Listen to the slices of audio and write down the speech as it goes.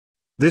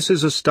This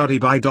is a study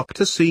by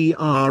Dr. C.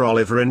 R.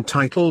 Oliver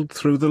entitled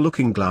Through the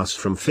Looking Glass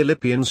from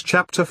Philippians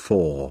Chapter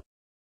 4.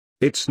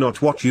 It's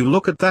not what you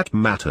look at that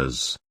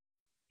matters.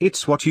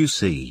 It's what you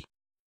see.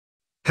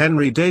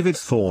 Henry David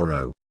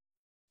Thoreau.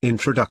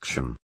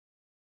 Introduction.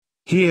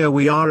 Here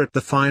we are at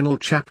the final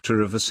chapter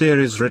of a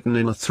series written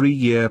in a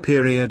 3-year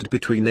period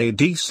between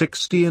AD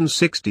 60 and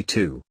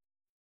 62.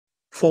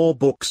 4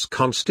 books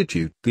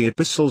constitute the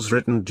epistles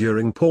written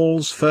during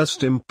Paul's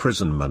first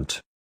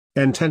imprisonment.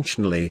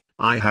 Intentionally,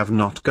 I have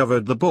not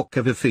covered the book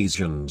of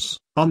Ephesians,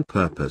 on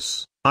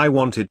purpose. I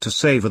wanted to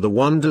savor the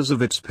wonders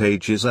of its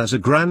pages as a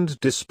grand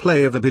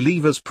display of a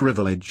believer's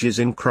privileges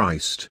in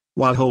Christ,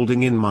 while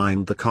holding in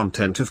mind the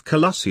content of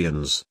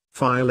Colossians,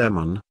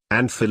 Philemon,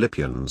 and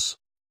Philippians.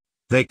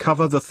 They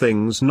cover the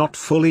things not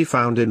fully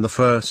found in the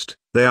first.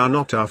 They are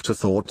not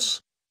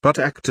afterthoughts, but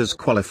act as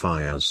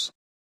qualifiers.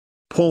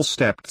 Paul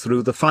stepped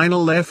through the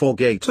final therefore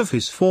gate of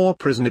his 4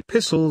 prison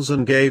epistles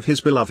and gave his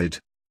beloved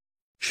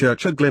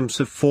church a glimpse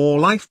of 4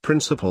 life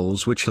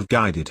principles which have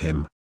guided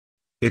him.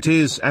 It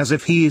is as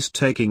if he is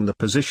taking the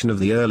position of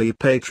the early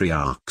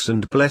patriarchs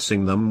and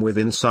blessing them with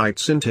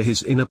insights into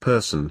his inner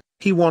person.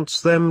 He wants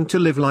them to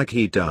live like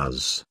he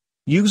does,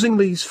 using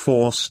these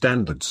 4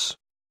 standards.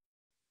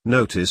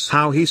 Notice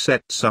how he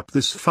sets up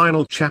this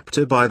final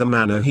chapter by the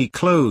manner he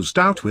closed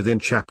out with in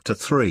chapter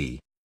 3.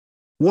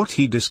 What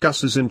he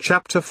discusses in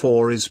chapter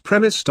 4 is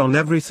premised on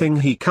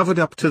everything he covered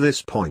up to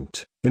this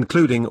point,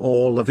 including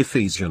all of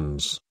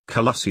Ephesians,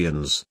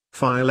 Colossians,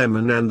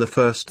 Philemon and the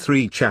first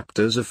 3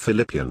 chapters of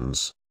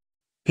Philippians.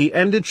 He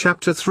ended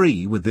chapter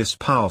 3 with this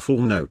powerful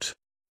note.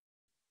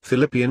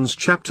 Philippians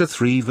chapter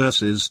 3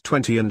 verses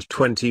 20 and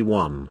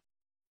 21.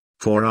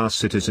 For our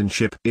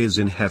citizenship is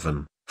in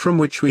heaven, from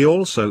which we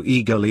also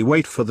eagerly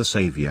wait for the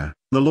Saviour,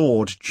 the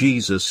Lord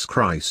Jesus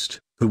Christ,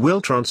 who will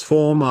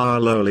transform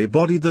our lowly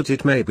body that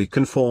it may be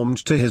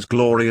conformed to his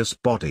glorious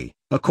body,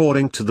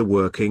 according to the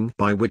working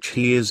by which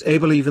he is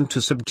able even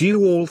to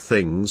subdue all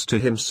things to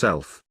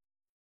himself.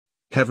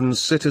 Heaven's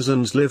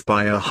citizens live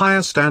by a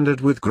higher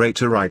standard with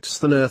greater rights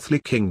than earthly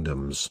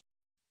kingdoms.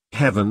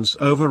 Heaven's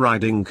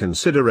overriding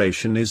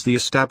consideration is the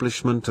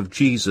establishment of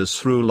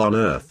Jesus' rule on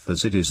earth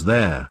as it is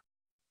there.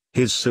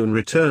 His soon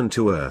return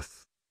to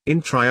earth,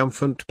 in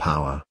triumphant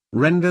power,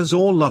 renders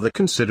all other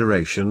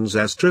considerations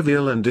as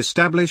trivial and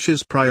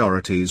establishes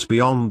priorities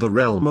beyond the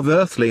realm of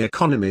earthly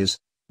economies,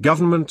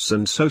 governments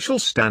and social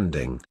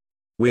standing.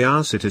 We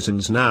are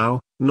citizens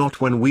now,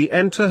 not when we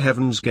enter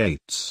heaven's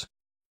gates.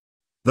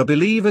 The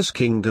believer's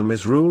kingdom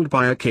is ruled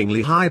by a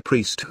kingly high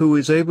priest who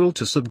is able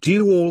to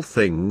subdue all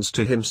things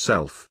to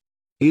himself.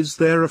 Is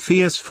there a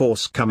fierce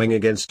force coming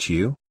against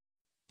you?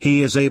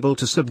 He is able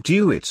to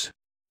subdue it.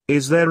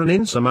 Is there an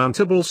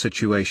insurmountable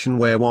situation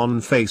where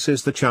one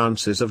faces the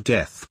chances of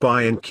death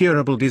by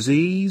incurable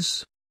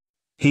disease?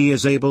 He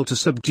is able to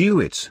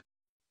subdue it.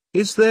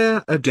 Is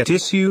there a debt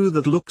issue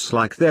that looks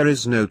like there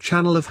is no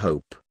channel of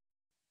hope?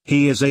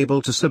 He is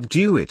able to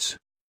subdue it.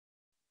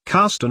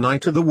 Cast an eye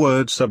to the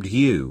word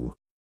subdue.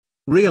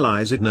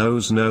 Realize it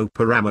knows no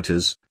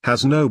parameters,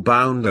 has no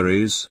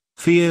boundaries,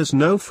 fears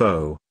no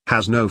foe,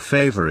 has no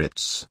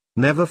favorites,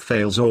 never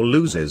fails or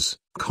loses,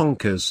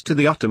 conquers to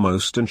the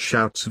uttermost and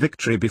shouts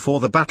victory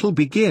before the battle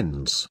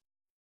begins.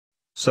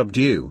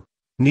 Subdue.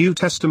 New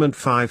Testament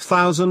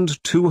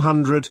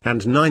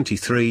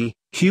 5293,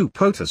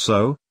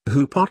 hupotasso,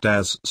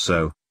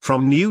 hupotasso,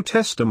 from New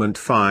Testament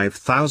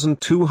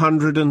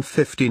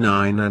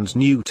 5259 and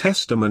New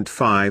Testament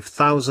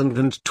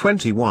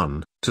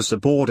 5021, to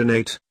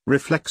subordinate,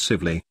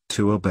 reflexively,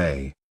 to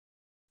obey.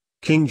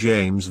 King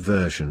James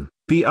Version,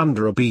 be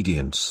under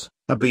obedience,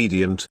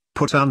 obedient,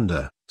 put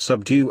under,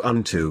 subdue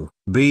unto,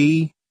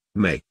 be,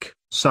 make,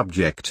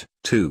 subject,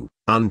 to,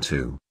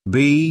 unto,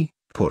 be,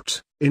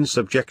 put, in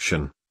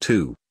subjection,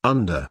 to,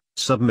 under,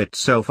 submit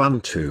self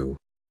unto.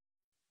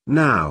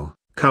 Now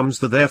comes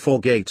the therefore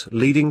gate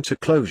leading to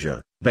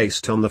closure,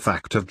 based on the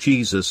fact of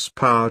Jesus'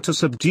 power to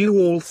subdue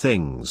all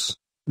things.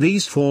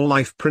 These 4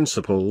 life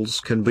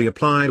principles can be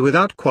applied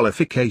without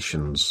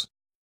qualifications.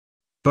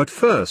 But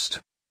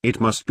first, it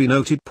must be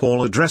noted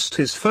Paul addressed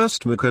his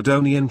first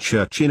Macedonian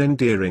church in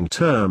endearing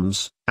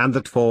terms, and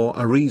that for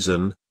a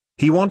reason.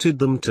 He wanted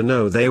them to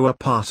know they were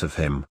part of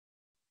him.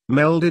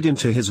 Melded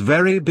into his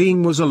very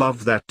being was a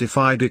love that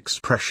defied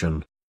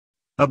expression.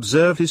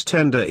 Observe his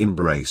tender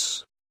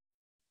embrace.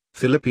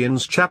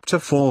 Philippians chapter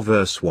 4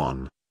 verse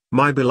 1.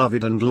 My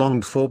beloved and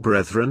longed for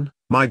brethren,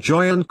 my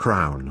joy and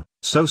crown,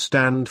 so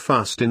stand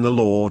fast in the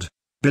Lord,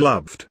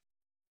 beloved.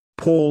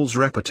 Paul's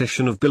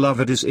repetition of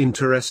beloved is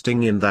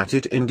interesting in that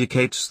it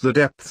indicates the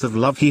depth of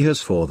love he has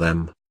for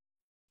them.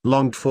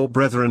 Longed for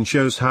brethren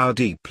shows how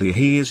deeply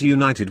he is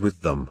united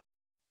with them.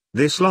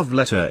 This love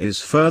letter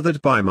is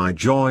furthered by my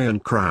joy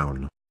and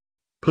crown.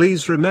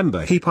 Please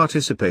remember he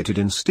participated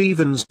in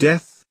Stephen's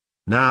death.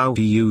 Now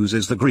he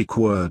uses the Greek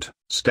word,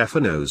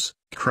 Stephanos,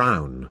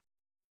 crown.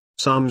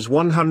 Psalms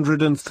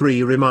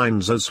 103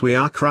 reminds us we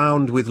are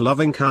crowned with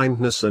loving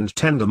kindness and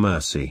tender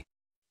mercy.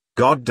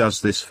 God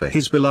does this for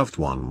his beloved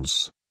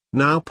ones.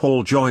 Now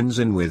Paul joins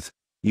in with,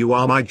 you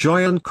are my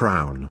joy and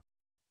crown.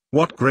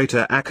 What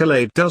greater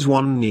accolade does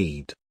one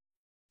need?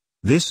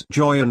 This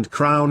joy and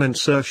crown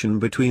insertion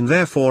between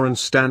therefore and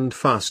stand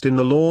fast in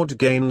the Lord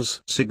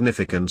gains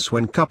significance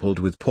when coupled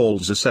with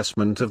Paul's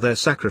assessment of their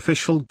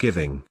sacrificial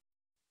giving.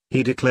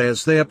 He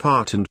declares they are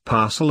part and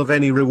parcel of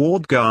any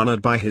reward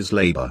garnered by his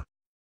labor.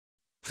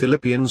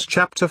 Philippians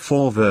Chapter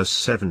 4 verse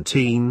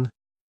 17.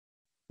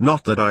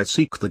 Not that I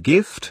seek the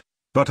gift,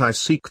 but I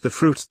seek the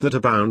fruit that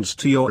abounds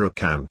to your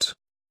account.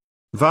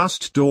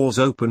 Vast doors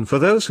open for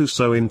those who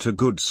sow into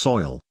good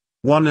soil.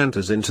 One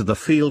enters into the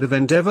field of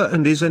endeavor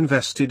and is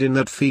invested in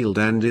that field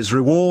and is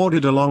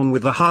rewarded along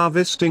with the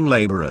harvesting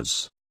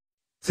laborers.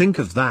 Think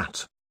of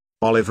that.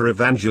 Oliver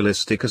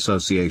Evangelistic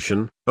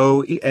Association,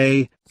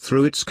 OEA,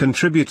 through its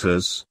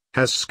contributors,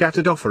 has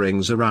scattered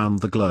offerings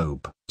around the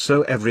globe.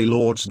 So every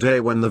Lord's Day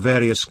when the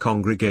various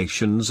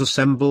congregations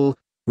assemble,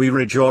 we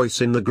rejoice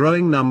in the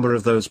growing number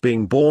of those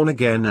being born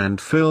again and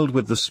filled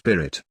with the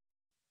Spirit.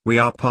 We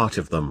are part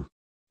of them.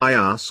 I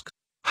ask,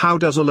 how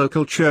does a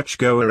local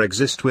churchgoer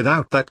exist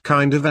without that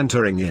kind of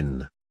entering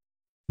in?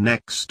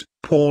 Next,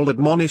 Paul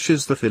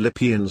admonishes the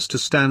Philippians to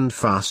stand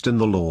fast in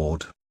the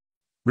Lord.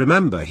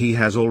 Remember he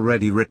has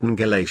already written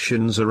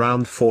Galatians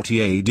around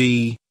 40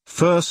 AD,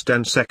 1st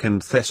and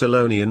 2nd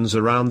Thessalonians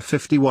around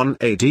 51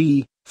 AD,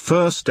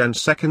 1st and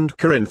 2nd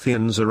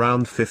Corinthians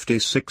around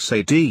 56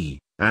 AD,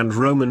 and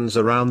Romans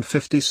around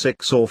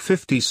 56 or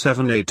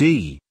 57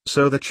 AD,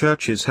 so the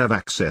churches have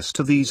access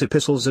to these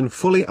epistles and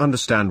fully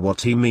understand what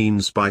he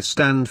means by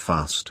stand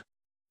fast.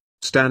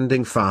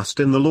 Standing fast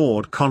in the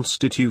Lord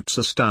constitutes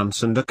a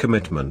stance and a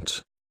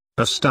commitment.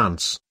 A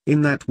stance,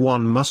 in that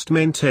one must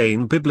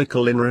maintain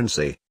biblical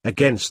inerrancy,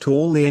 against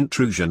all the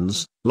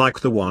intrusions,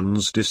 like the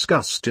ones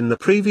discussed in the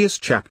previous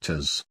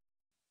chapters.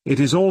 It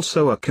is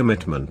also a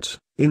commitment,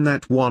 in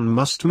that one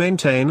must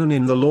maintain an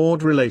in the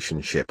Lord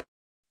relationship.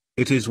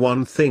 It is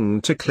one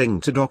thing to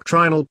cling to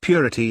doctrinal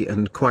purity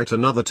and quite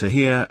another to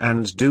hear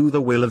and do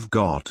the will of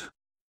God.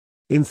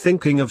 In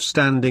thinking of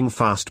standing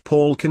fast,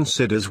 Paul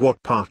considers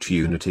what part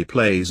unity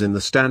plays in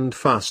the stand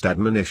fast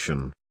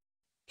admonition.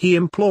 He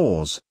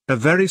implores, a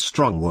very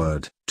strong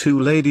word, two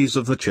ladies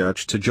of the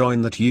church to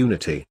join that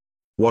unity.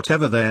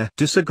 Whatever their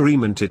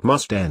disagreement, it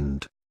must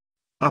end.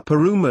 Upper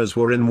roomers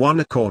were in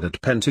one accord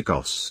at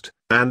Pentecost,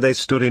 and they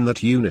stood in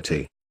that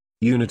unity.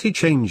 Unity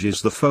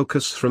changes the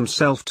focus from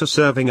self to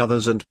serving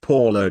others, and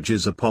Paul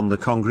urges upon the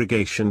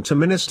congregation to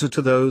minister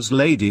to those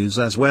ladies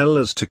as well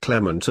as to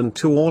Clement and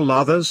to all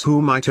others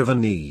who might have a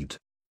need.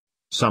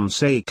 Some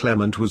say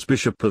Clement was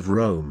Bishop of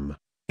Rome,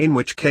 in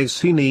which case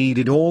he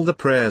needed all the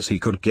prayers he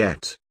could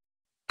get.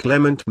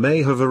 Clement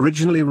may have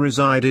originally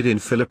resided in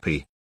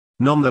Philippi.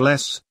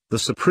 Nonetheless, the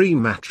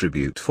supreme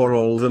attribute for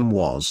all of them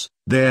was,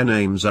 their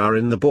names are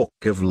in the book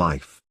of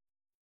life.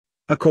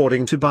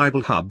 According to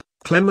Bible Hub,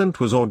 Clement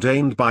was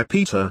ordained by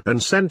Peter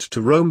and sent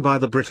to Rome by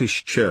the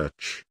British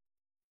Church.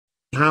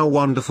 How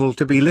wonderful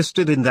to be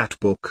listed in that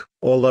book,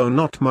 although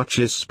not much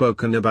is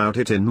spoken about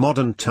it in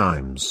modern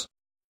times.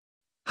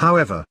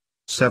 However,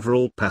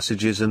 several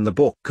passages in the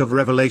book of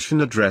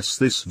Revelation address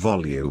this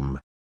volume.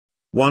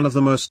 One of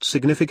the most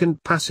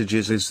significant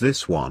passages is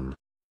this one.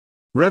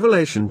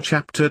 Revelation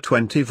chapter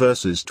 20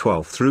 verses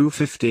 12 through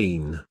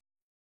 15.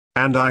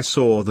 And I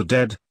saw the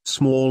dead,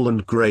 small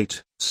and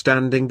great,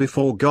 standing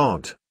before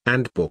God,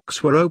 and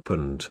books were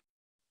opened.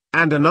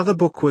 And another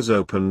book was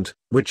opened,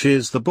 which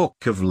is the book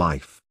of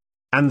life.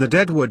 And the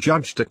dead were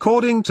judged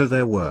according to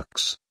their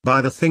works,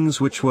 by the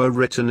things which were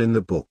written in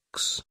the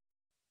books.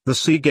 The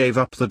sea gave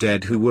up the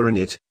dead who were in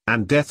it,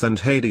 and death and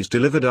Hades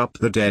delivered up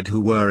the dead who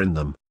were in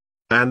them.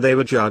 And they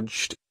were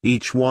judged,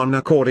 each one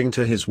according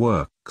to his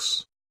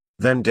works.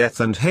 Then death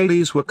and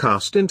Hades were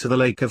cast into the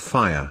lake of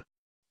fire.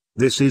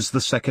 This is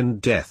the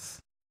second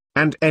death.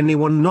 And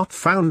anyone not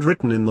found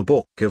written in the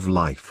book of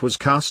life was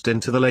cast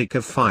into the lake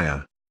of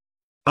fire.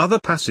 Other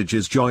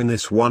passages join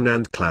this one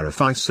and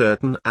clarify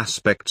certain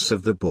aspects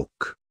of the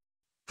book.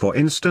 For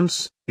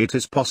instance, it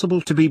is possible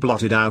to be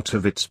blotted out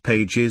of its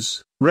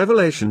pages,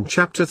 Revelation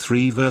chapter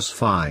 3 verse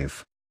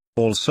 5.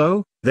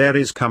 Also, there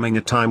is coming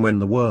a time when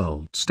the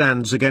world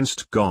stands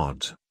against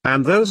God,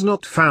 and those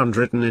not found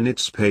written in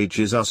its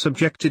pages are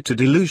subjected to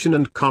delusion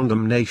and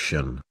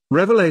condemnation,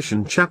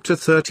 Revelation chapter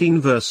 13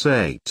 verse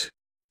 8.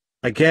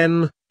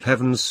 Again,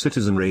 heaven's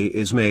citizenry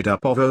is made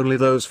up of only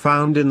those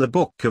found in the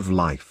book of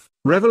life,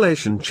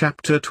 Revelation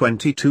chapter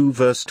 22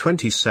 verse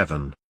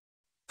 27.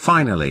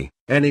 Finally,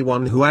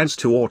 anyone who adds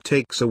to or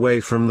takes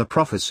away from the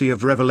prophecy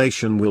of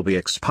Revelation will be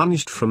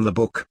expunged from the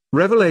book,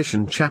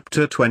 Revelation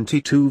chapter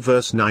 22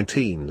 verse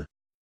 19.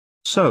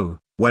 So,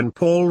 when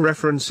Paul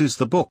references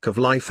the book of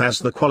life as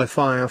the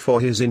qualifier for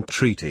his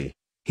entreaty,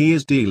 he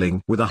is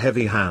dealing with a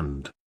heavy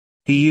hand.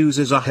 He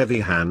uses a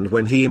heavy hand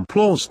when he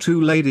implores two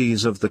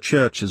ladies of the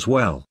church as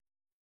well.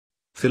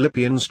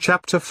 Philippians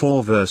chapter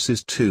 4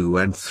 verses 2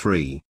 and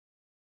 3.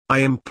 I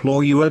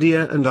implore you,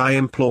 Euodia, and I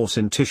implore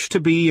Syntyche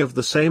to be of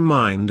the same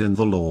mind in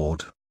the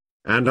Lord.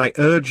 And I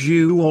urge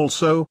you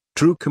also,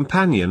 true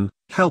companion,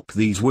 help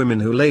these women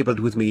who labored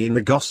with me in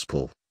the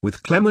gospel,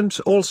 with Clement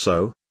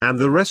also, and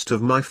the rest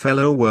of my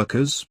fellow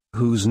workers,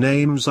 whose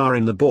names are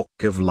in the book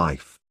of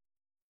life.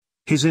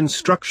 His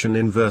instruction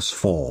in verse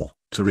 4,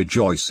 to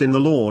rejoice in the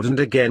Lord, and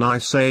again I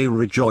say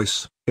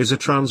rejoice, is a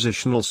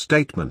transitional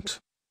statement,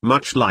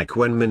 much like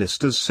when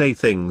ministers say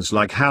things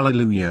like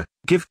hallelujah,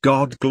 give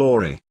God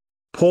glory.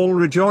 Paul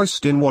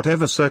rejoiced in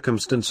whatever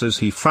circumstances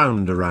he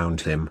found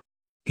around him.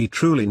 He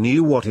truly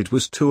knew what it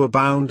was to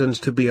abound and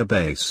to be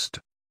abased.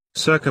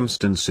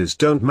 Circumstances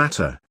don't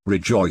matter,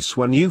 rejoice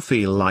when you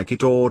feel like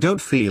it or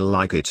don't feel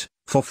like it,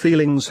 for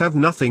feelings have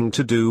nothing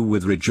to do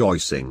with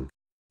rejoicing.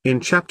 In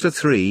chapter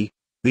 3,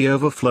 the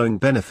overflowing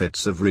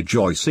benefits of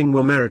rejoicing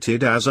were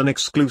merited as an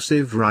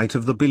exclusive right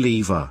of the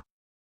believer.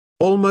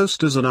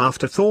 Almost as an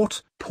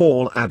afterthought,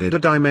 Paul added a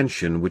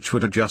dimension which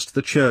would adjust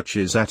the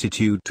church's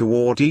attitude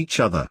toward each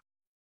other.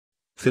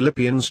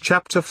 Philippians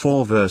Chapter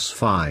 4 verse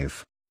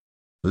 5.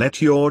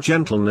 Let your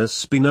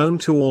gentleness be known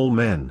to all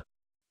men.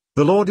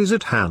 The Lord is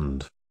at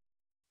hand.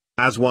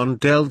 As one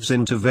delves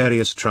into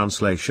various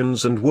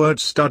translations and word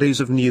studies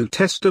of New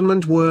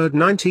Testament word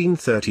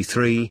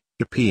 1933,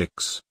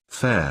 epix,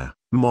 fair,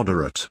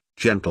 moderate,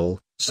 gentle,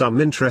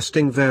 some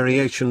interesting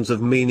variations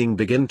of meaning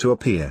begin to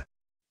appear.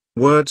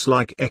 Words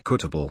like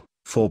equitable,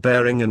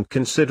 forbearing and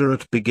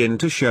considerate begin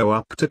to show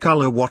up to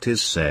color what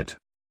is said.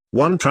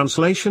 One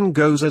translation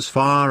goes as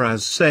far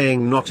as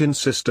saying not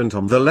insistent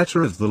on the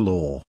letter of the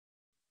law.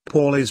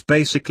 Paul is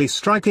basically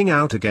striking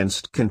out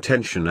against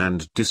contention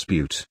and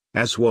dispute,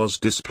 as was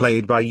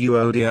displayed by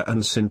Euodia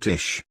and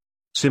Syntyche.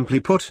 Simply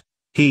put,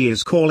 he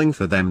is calling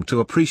for them to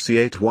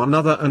appreciate one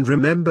another and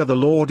remember the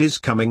Lord is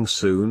coming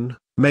soon,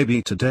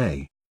 maybe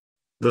today.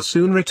 The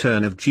soon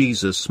return of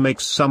Jesus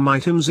makes some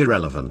items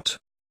irrelevant.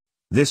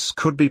 This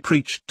could be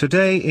preached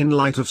today in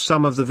light of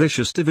some of the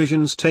vicious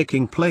divisions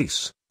taking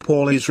place.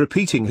 Paul is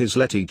repeating his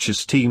let each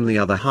esteem the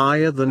other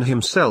higher than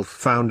himself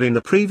found in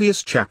the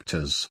previous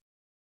chapters.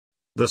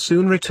 The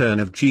soon return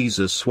of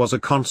Jesus was a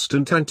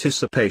constant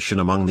anticipation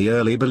among the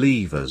early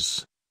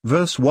believers.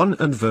 Verse 1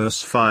 and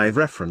verse 5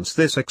 reference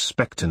this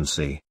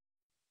expectancy.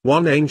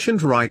 One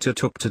ancient writer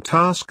took to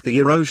task the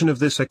erosion of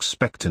this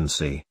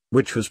expectancy,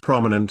 which was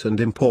prominent and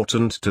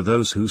important to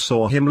those who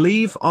saw him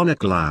leave on a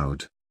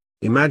cloud.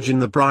 Imagine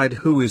the bride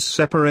who is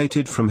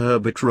separated from her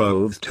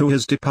betrothed who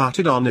has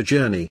departed on a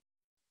journey.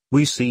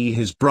 We see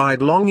his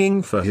bride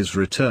longing for his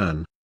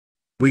return.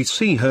 We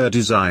see her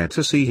desire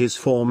to see his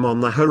form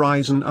on the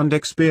horizon and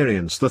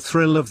experience the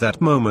thrill of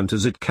that moment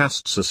as it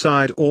casts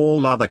aside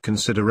all other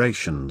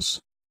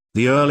considerations.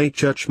 The early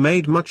church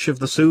made much of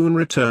the soon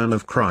return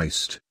of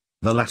Christ.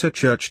 The latter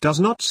church does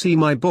not see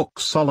my book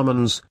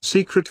Solomon's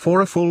Secret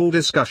for a full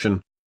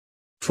discussion.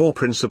 4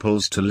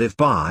 principles to live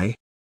by.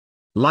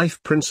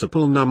 Life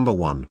principle number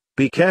 1,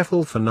 be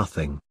careful for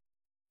nothing.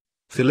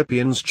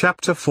 Philippians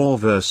chapter 4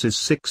 verses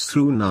 6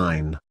 through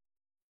 9.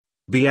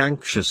 Be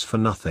anxious for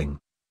nothing,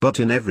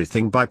 but in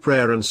everything by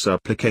prayer and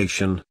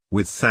supplication,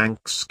 with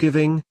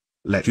thanksgiving,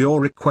 let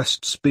your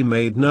requests be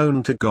made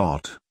known to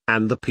God,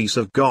 and the peace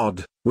of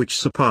God, which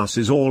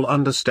surpasses all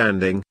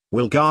understanding,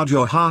 will guard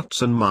your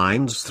hearts and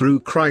minds through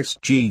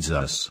Christ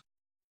Jesus.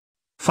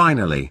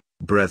 Finally,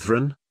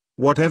 brethren,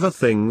 whatever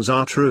things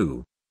are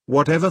true,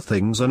 whatever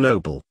things are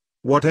noble,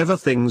 whatever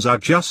things are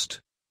just,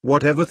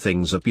 whatever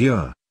things are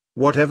pure,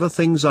 whatever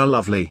things are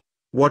lovely,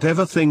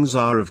 whatever things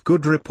are of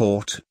good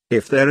report,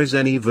 if there is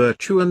any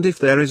virtue and if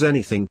there is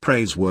anything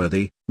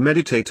praiseworthy,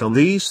 meditate on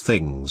these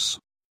things.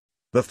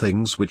 The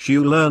things which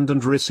you learned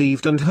and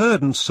received and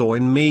heard and saw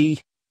in me,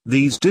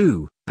 these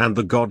do, and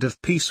the God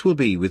of peace will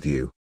be with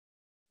you.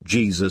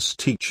 Jesus'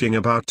 teaching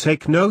about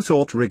take no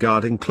thought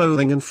regarding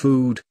clothing and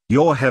food,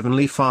 your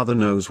heavenly Father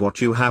knows what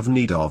you have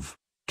need of,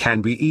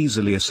 can be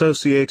easily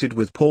associated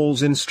with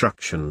Paul's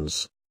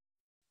instructions.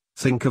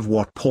 Think of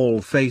what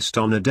Paul faced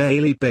on a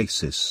daily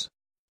basis.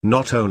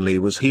 Not only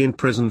was he in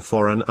prison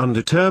for an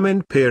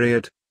undetermined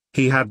period,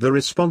 he had the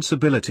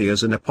responsibility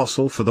as an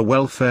apostle for the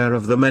welfare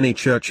of the many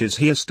churches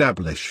he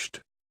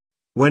established.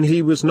 When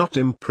he was not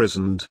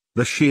imprisoned,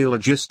 the sheer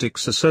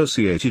logistics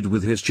associated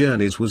with his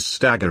journeys was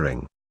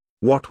staggering.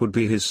 What would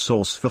be his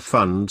source for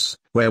funds?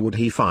 Where would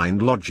he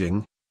find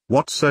lodging?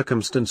 What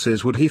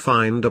circumstances would he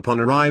find upon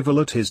arrival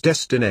at his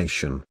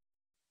destination?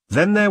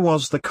 Then there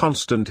was the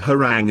constant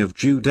harangue of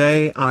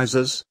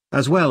Judaizers,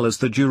 as well as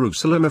the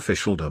Jerusalem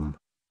officialdom,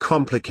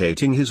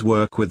 complicating his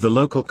work with the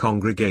local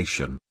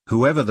congregation,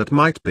 whoever that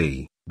might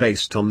be,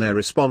 based on their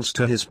response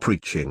to his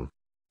preaching.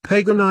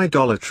 Pagan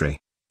idolatry,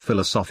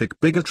 philosophic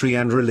bigotry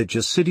and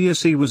religious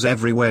idiocy was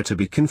everywhere to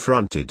be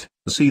confronted.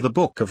 See the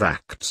book of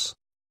Acts.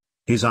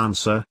 His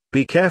answer,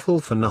 be careful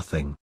for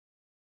nothing.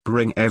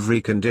 Bring every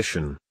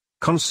condition,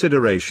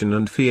 consideration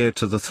and fear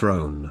to the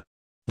throne.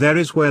 There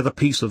is where the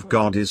peace of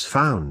God is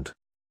found.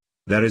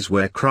 There is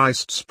where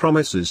Christ's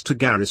promises to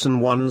garrison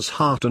one's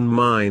heart and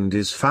mind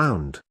is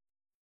found.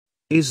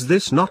 Is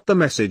this not the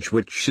message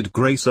which should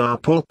grace our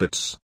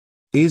pulpits?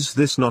 Is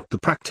this not the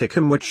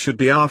practicum which should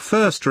be our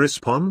first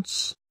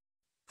response?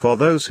 For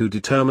those who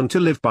determine to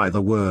live by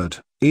the word,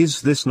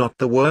 is this not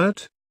the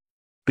word?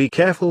 Be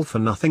careful for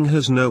nothing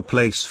has no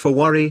place for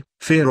worry,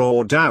 fear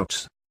or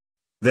doubt.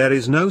 There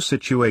is no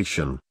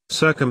situation,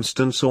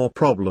 circumstance or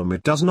problem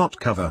it does not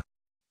cover.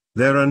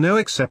 There are no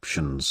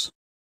exceptions.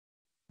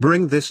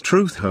 Bring this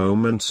truth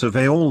home and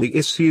survey all the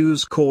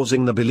issues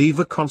causing the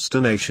believer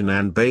consternation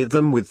and bathe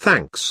them with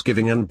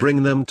thanksgiving and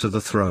bring them to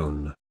the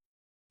throne.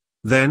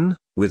 Then,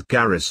 with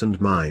garrisoned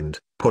mind,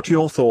 put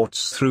your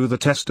thoughts through the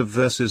test of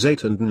verses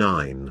 8 and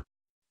 9.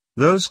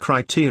 Those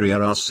criteria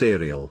are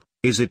serial: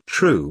 is it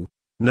true,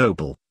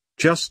 noble,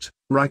 just,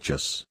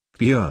 righteous,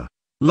 pure,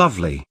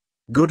 lovely,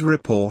 good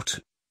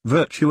report,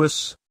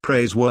 virtuous,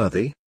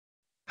 praiseworthy?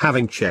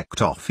 Having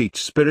checked off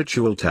each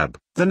spiritual tab,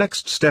 the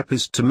next step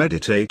is to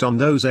meditate on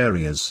those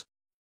areas.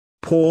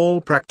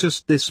 Paul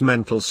practiced this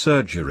mental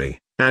surgery,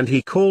 and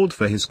he called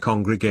for his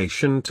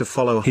congregation to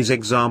follow his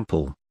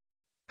example.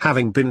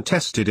 Having been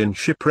tested in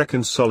shipwreck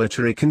and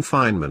solitary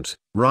confinement,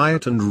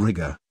 riot and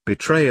rigor,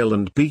 betrayal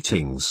and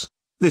beatings,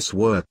 this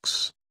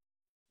works.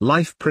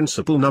 Life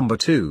principle number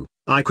 2,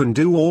 I can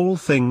do all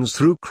things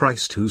through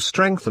Christ who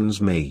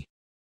strengthens me.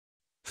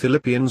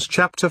 Philippians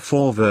chapter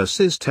 4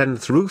 verses 10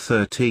 through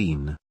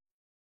 13.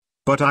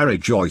 But I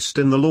rejoiced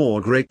in the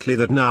Lord greatly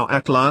that now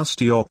at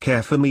last your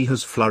care for me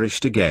has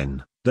flourished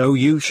again, though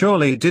you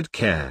surely did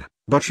care,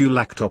 but you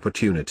lacked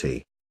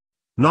opportunity.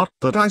 Not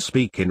that I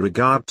speak in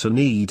regard to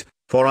need,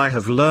 for I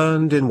have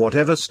learned in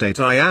whatever state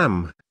I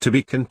am, to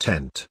be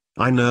content.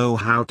 I know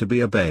how to be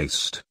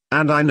abased,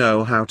 and I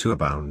know how to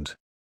abound.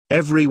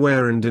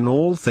 Everywhere and in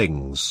all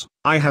things,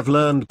 I have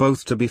learned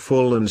both to be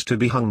full and to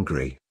be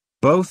hungry,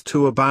 both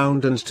to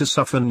abound and to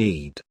suffer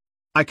need.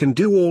 I can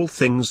do all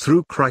things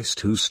through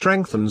Christ who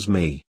strengthens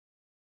me.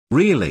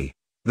 Really,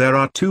 there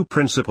are two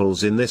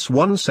principles in this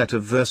one set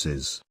of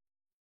verses.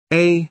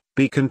 A.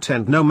 Be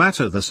content no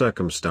matter the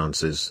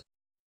circumstances.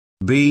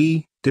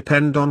 B.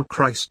 Depend on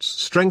Christ's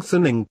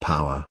strengthening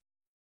power.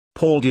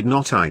 Paul did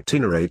not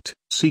itinerate,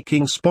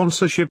 seeking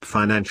sponsorship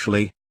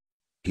financially.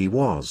 He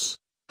was,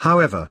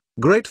 however,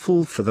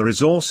 grateful for the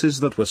resources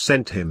that were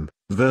sent him,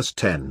 verse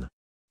 10.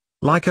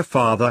 Like a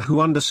father who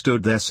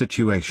understood their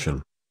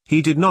situation,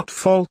 he did not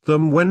fault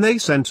them when they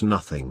sent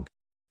nothing.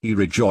 He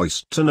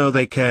rejoiced to know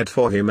they cared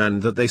for him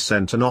and that they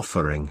sent an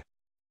offering.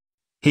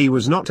 He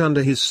was not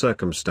under his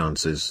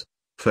circumstances,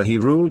 for he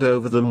ruled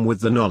over them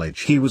with the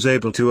knowledge he was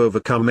able to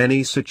overcome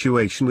any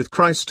situation with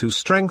Christ who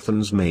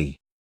strengthens me.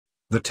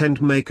 The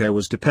tent maker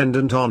was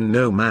dependent on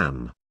no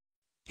man.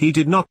 He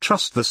did not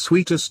trust the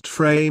sweetest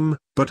frame,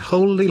 but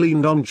wholly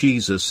leaned on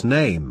Jesus'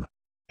 name.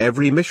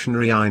 Every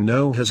missionary I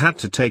know has had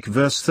to take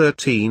verse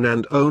 13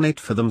 and own it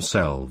for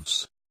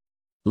themselves.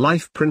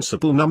 Life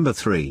principle number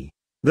 3.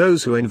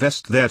 Those who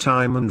invest their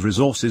time and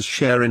resources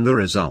share in the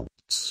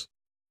results.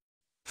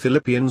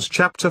 Philippians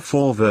chapter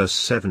 4 verse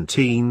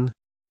 17.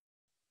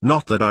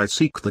 Not that I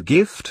seek the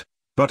gift,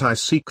 but I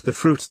seek the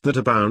fruit that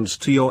abounds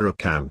to your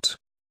account.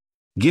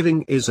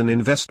 Giving is an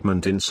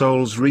investment in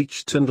souls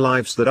reached and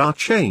lives that are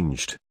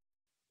changed.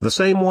 The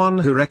same one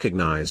who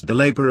recognized the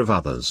labor of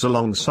others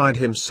alongside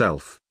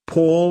himself,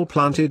 Paul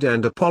planted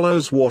and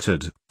Apollos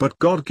watered, but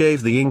God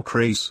gave the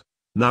increase,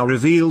 now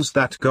reveals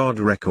that God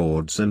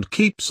records and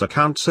keeps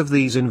accounts of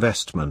these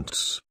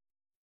investments.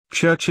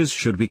 Churches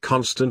should be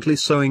constantly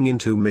sowing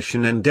into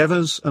mission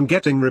endeavors and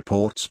getting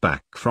reports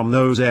back from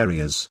those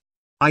areas.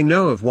 I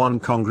know of one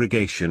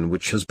congregation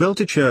which has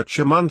built a church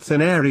a month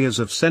in areas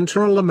of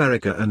Central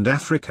America and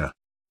Africa.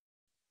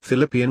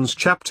 Philippians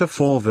chapter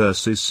 4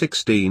 verses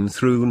 16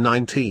 through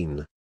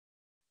 19.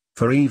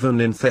 For even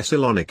in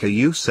Thessalonica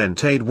you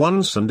sent aid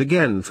once and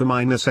again for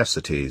my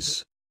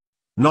necessities.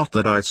 Not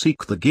that I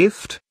seek the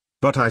gift,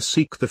 but I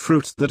seek the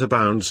fruit that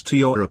abounds to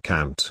your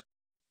account.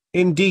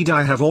 Indeed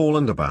I have all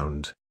and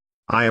abound.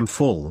 I am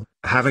full,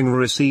 having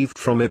received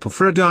from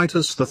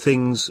Epaphroditus the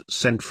things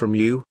sent from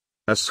you,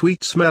 a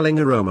sweet-smelling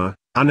aroma,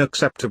 an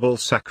acceptable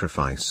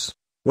sacrifice,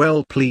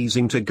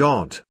 well-pleasing to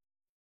God.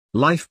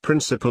 Life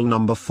principle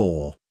number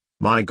 4,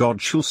 my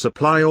God shall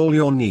supply all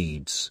your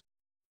needs.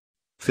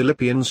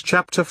 Philippians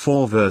chapter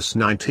 4 verse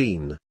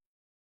 19.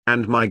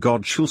 And my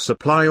God shall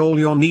supply all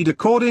your need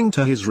according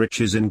to his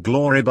riches in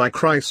glory by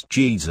Christ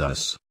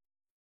Jesus.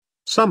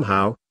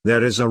 Somehow,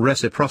 there is a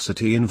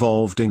reciprocity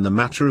involved in the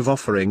matter of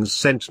offerings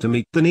sent to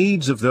meet the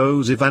needs of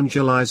those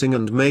evangelizing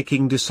and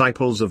making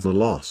disciples of the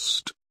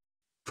lost.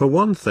 For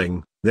one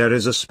thing, there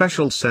is a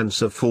special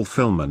sense of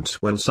fulfillment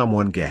when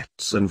someone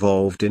gets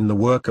involved in the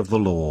work of the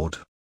Lord.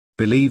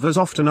 Believers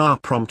often are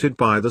prompted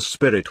by the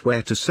Spirit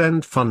where to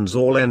send funds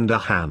or lend a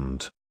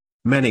hand.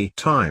 Many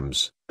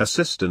times,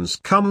 assistance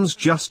comes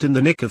just in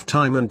the nick of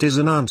time and is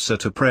an answer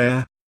to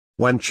prayer.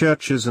 When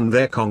churches and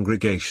their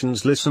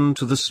congregations listen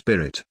to the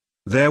Spirit,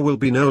 there will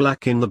be no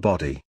lack in the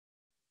body.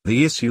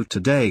 The issue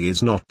today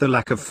is not the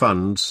lack of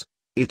funds,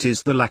 it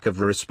is the lack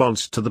of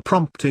response to the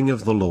prompting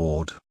of the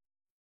Lord.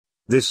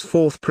 This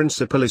fourth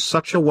principle is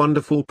such a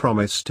wonderful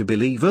promise to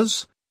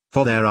believers,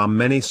 for there are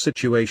many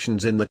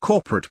situations in the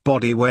corporate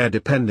body where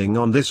depending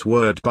on this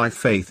word by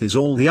faith is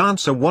all the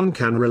answer one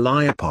can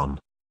rely upon.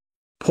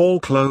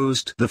 Paul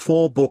closed the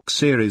 4-book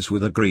series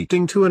with a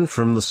greeting to and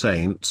from the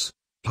saints,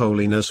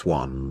 holiness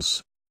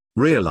ones.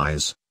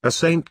 Realize, a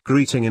saint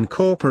greeting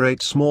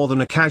incorporates more than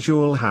a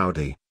casual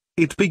howdy.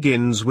 It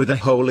begins with a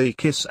holy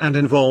kiss and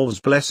involves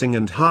blessing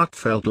and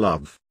heartfelt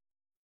love.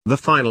 The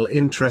final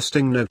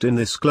interesting note in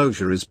this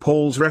closure is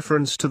Paul's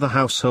reference to the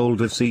household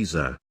of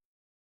Caesar.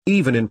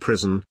 Even in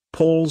prison,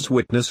 Paul's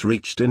witness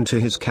reached into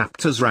his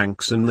captor's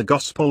ranks and the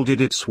gospel did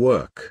its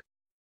work.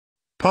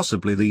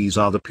 Possibly these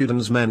are the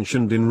Pudens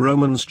mentioned in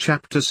Romans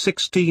chapter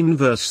 16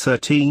 verse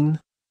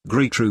 13,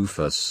 Greet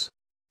Rufus.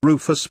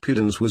 Rufus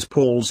Pudens was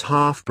Paul's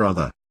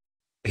half-brother.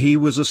 He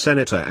was a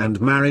senator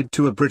and married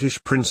to a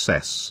British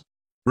princess.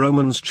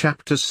 Romans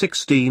chapter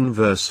 16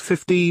 verse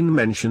 15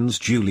 mentions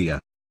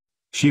Julia.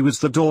 She was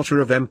the daughter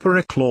of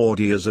Emperor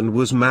Claudius and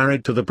was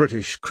married to the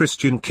British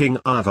Christian king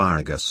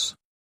Arviragus.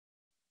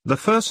 The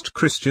first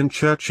Christian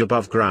church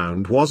above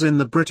ground was in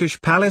the British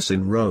Palace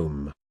in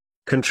Rome.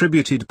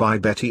 Contributed by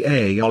Betty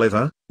A.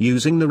 Oliver,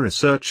 using the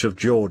research of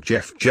George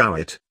F.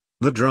 Jowett,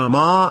 The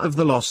Drama of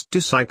the Lost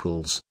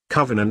Disciples,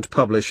 Covenant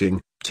Publishing,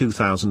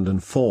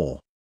 2004.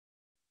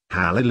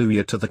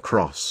 Hallelujah to the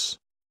cross.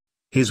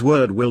 His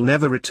word will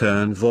never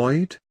return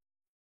void.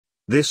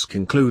 This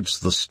concludes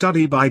the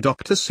study by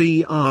Dr.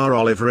 C.R.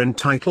 Oliver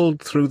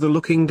entitled Through the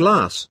Looking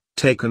Glass,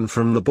 taken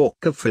from the book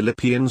of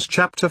Philippians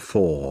chapter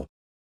 4.